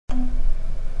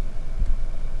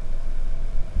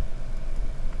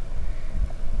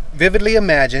Vividly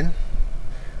imagine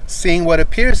seeing what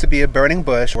appears to be a burning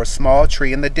bush or small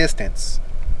tree in the distance.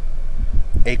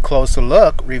 A closer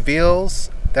look reveals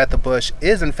that the bush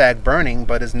is in fact burning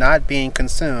but is not being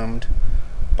consumed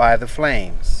by the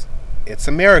flames. It's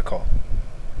a miracle.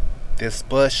 This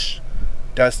bush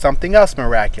does something else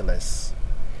miraculous.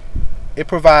 It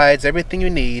provides everything you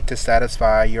need to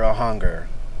satisfy your hunger.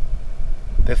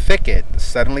 The thicket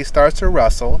suddenly starts to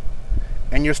rustle,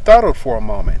 and you're startled for a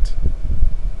moment.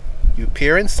 You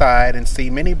peer inside and see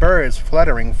many birds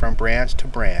fluttering from branch to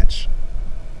branch.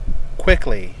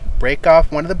 Quickly break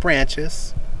off one of the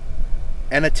branches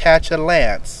and attach a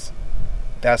lance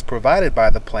that's provided by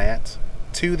the plant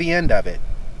to the end of it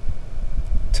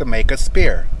to make a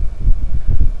spear.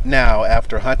 Now,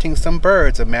 after hunting some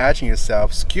birds, imagine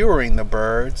yourself skewering the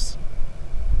birds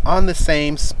on the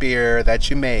same spear that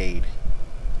you made.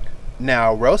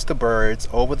 Now roast the birds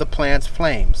over the plant's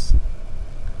flames.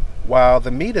 While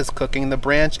the meat is cooking, the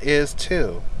branch is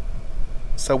too.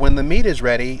 So when the meat is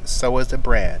ready, so is the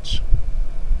branch.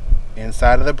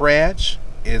 Inside of the branch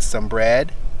is some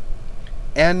bread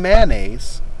and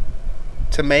mayonnaise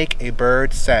to make a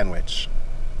bird sandwich.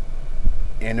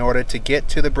 In order to get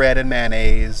to the bread and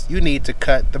mayonnaise, you need to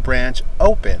cut the branch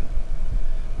open.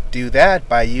 Do that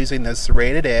by using the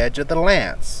serrated edge of the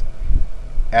lance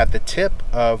at the tip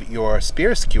of your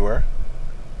spear skewer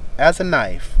as a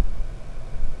knife.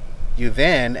 You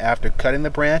then, after cutting the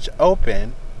branch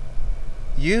open,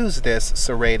 use this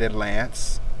serrated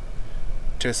lance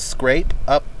to scrape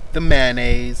up the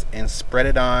mayonnaise and spread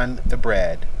it on the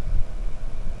bread.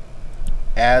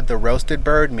 Add the roasted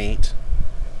bird meat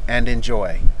and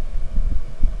enjoy.